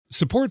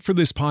Support for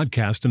this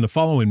podcast and the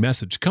following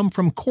message come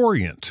from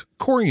Corient.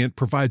 Corient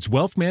provides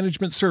wealth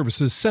management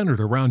services centered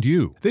around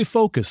you. They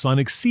focus on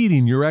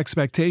exceeding your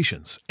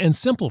expectations and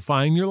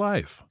simplifying your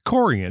life.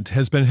 Corient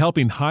has been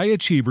helping high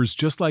achievers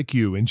just like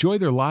you enjoy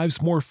their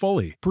lives more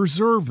fully,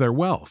 preserve their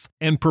wealth,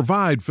 and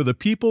provide for the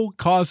people,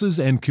 causes,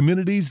 and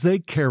communities they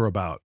care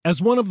about. As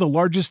one of the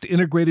largest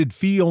integrated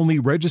fee-only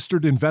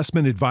registered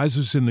investment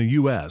advisors in the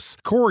U.S.,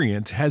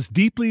 Corient has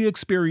deeply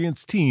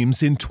experienced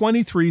teams in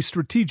 23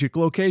 strategic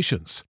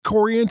locations.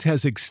 Corient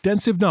has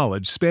extensive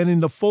knowledge spanning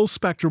the full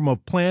spectrum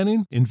of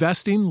planning,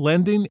 investing,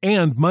 lending,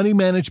 and money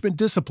management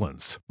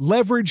disciplines.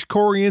 Leverage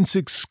Corient's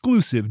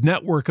exclusive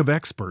network of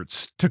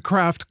experts to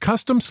craft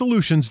custom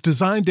solutions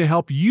designed to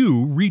help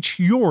you reach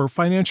your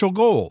financial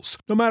goals,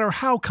 no matter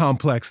how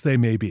complex they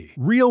may be.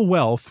 Real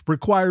wealth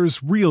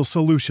requires real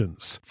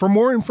solutions. For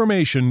more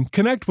information,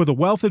 connect with a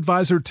wealth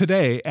advisor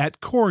today at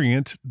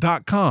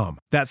Corient.com.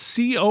 That's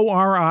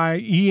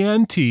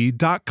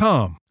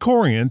Corient.com.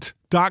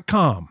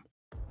 Corient.com.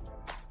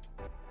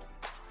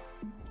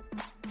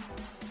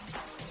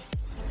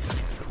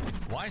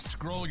 Why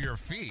scroll your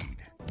feed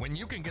when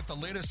you can get the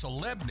latest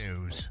celeb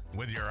news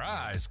with your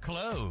eyes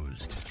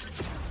closed?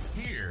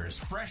 Here's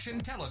fresh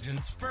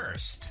intelligence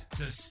first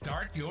to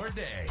start your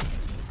day.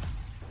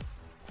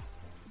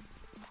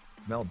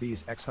 Mel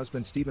B's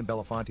ex-husband Stephen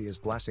Belafonte is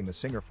blasting the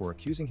singer for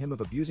accusing him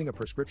of abusing a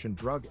prescription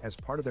drug as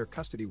part of their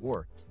custody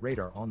war,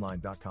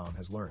 RadarOnline.com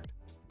has learned.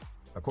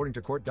 According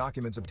to court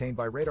documents obtained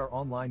by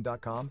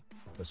RadarOnline.com,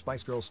 the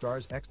Spice Girls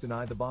star's ex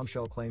denied the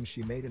bombshell claims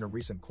she made in a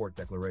recent court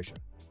declaration.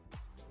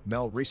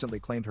 Mel recently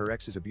claimed her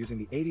ex is abusing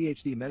the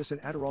ADHD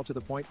medicine Adderall to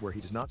the point where he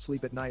does not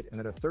sleep at night and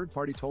that a third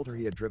party told her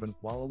he had driven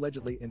while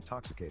allegedly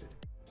intoxicated.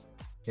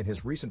 In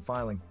his recent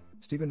filing,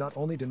 Stephen not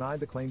only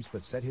denied the claims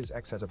but said his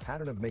ex has a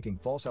pattern of making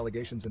false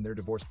allegations in their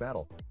divorce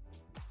battle.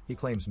 He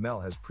claims Mel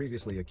has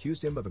previously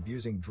accused him of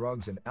abusing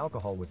drugs and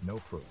alcohol with no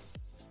proof.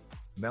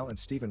 Mel and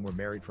Stephen were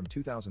married from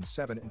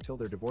 2007 until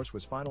their divorce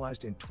was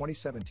finalized in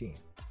 2017.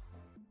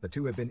 The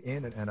two have been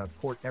in and out of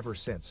court ever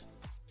since.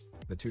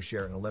 The two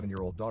share an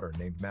 11-year-old daughter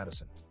named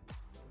Madison.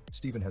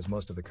 Stephen has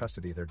most of the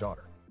custody of their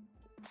daughter.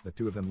 The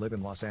two of them live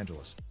in Los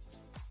Angeles.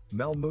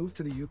 Mel moved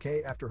to the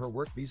UK after her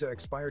work visa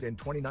expired in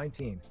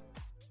 2019.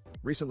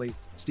 Recently,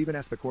 Stephen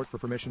asked the court for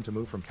permission to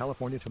move from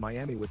California to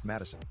Miami with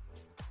Madison.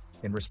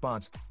 In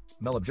response,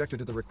 Mel objected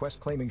to the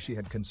request, claiming she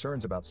had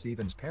concerns about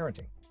Stephen's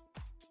parenting.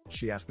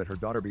 She asked that her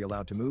daughter be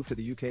allowed to move to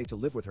the UK to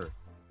live with her.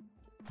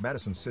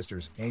 Madison's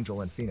sisters,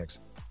 Angel and Phoenix,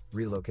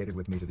 relocated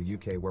with me to the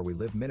UK, where we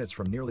live minutes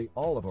from nearly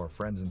all of our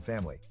friends and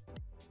family.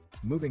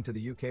 Moving to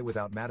the UK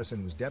without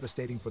Madison was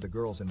devastating for the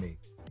girls and me.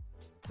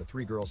 The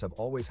three girls have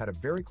always had a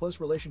very close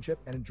relationship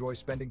and enjoy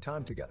spending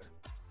time together.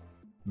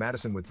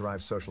 Madison would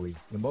thrive socially,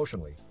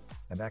 emotionally,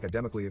 and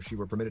academically if she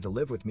were permitted to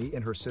live with me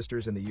and her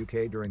sisters in the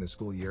UK during the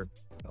school year,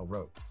 Mel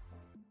wrote.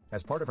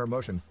 As part of her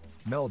motion,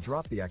 Mel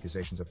dropped the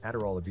accusations of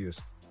Adderall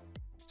abuse.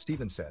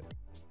 Stephen said,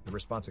 "The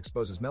response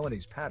exposes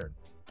Melanie's pattern,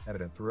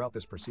 evident throughout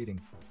this proceeding,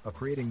 of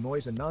creating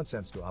noise and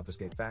nonsense to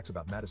obfuscate facts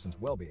about Madison's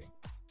well-being."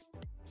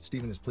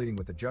 Stephen is pleading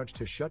with the judge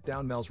to shut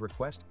down Mel's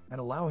request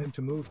and allow him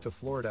to move to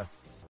Florida.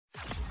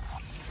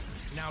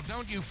 Now,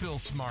 don't you feel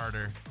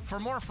smarter? For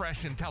more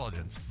fresh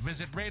intelligence,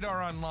 visit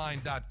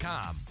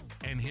RadarOnline.com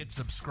and hit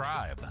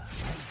subscribe.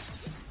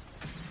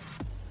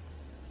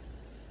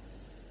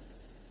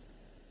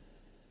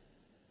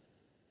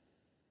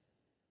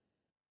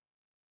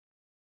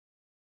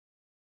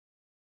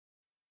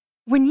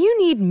 When you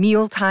need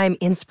mealtime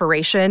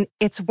inspiration,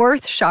 it's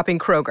worth shopping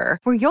Kroger,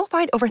 where you'll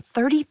find over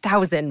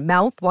 30,000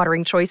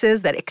 mouth-watering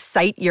choices that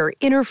excite your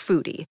inner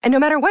foodie. And no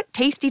matter what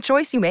tasty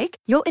choice you make,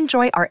 you'll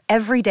enjoy our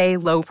everyday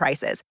low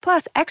prices,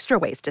 plus extra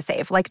ways to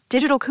save, like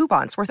digital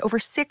coupons worth over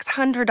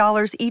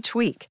 $600 each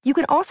week. You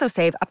can also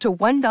save up to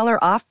 $1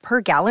 off per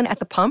gallon at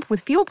the pump with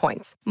fuel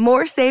points.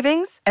 More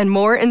savings and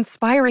more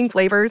inspiring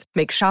flavors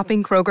make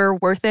shopping Kroger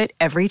worth it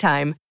every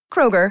time.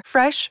 Kroger,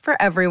 fresh for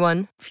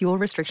everyone. Fuel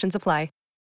restrictions apply.